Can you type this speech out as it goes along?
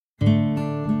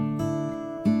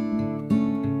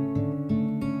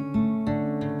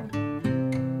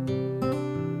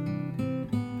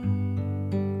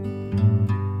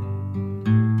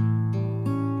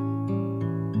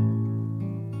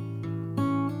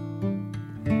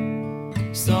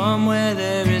Somewhere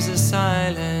there is a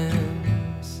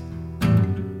silence,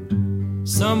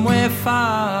 somewhere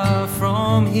far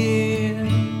from here,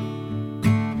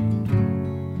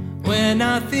 where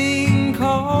nothing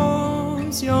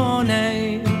calls your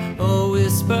name or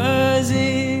whispers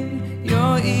in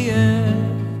your ear.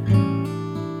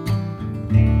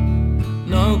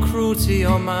 No cruelty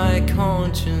on my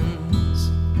conscience,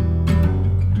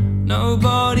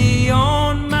 nobody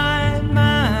on my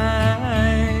mind.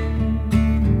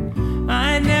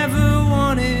 I never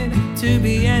wanted to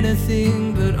be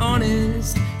anything but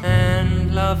honest,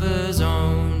 and lovers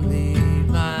only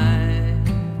lie.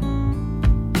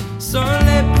 So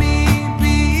let me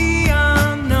be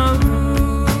unknown,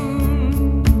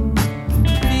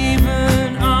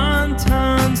 even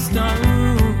unturned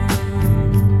stone.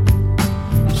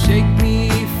 Shake me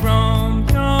from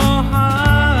your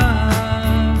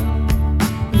heart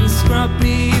and scrub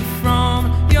me from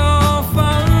your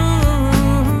phone.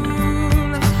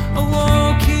 A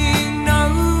walking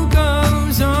no-go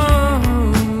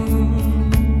zone.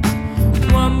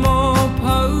 One more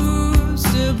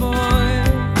poster boy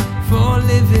for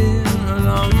living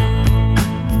alone.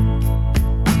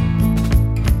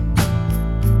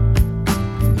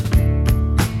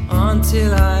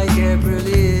 Until I get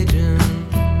religion,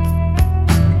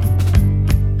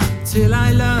 till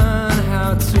I learn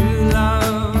how to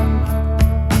love.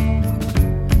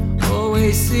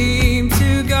 Always seem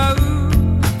to go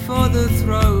for the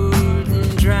throat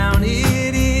and drown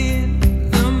it in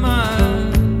the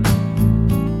mud.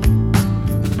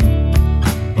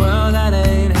 Well, that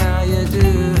ain't how you do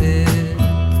it.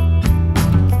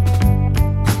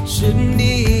 Shouldn't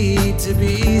need to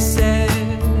be said,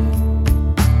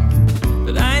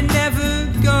 but I never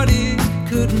got it,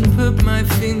 couldn't put my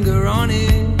finger on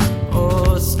it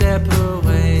or step away.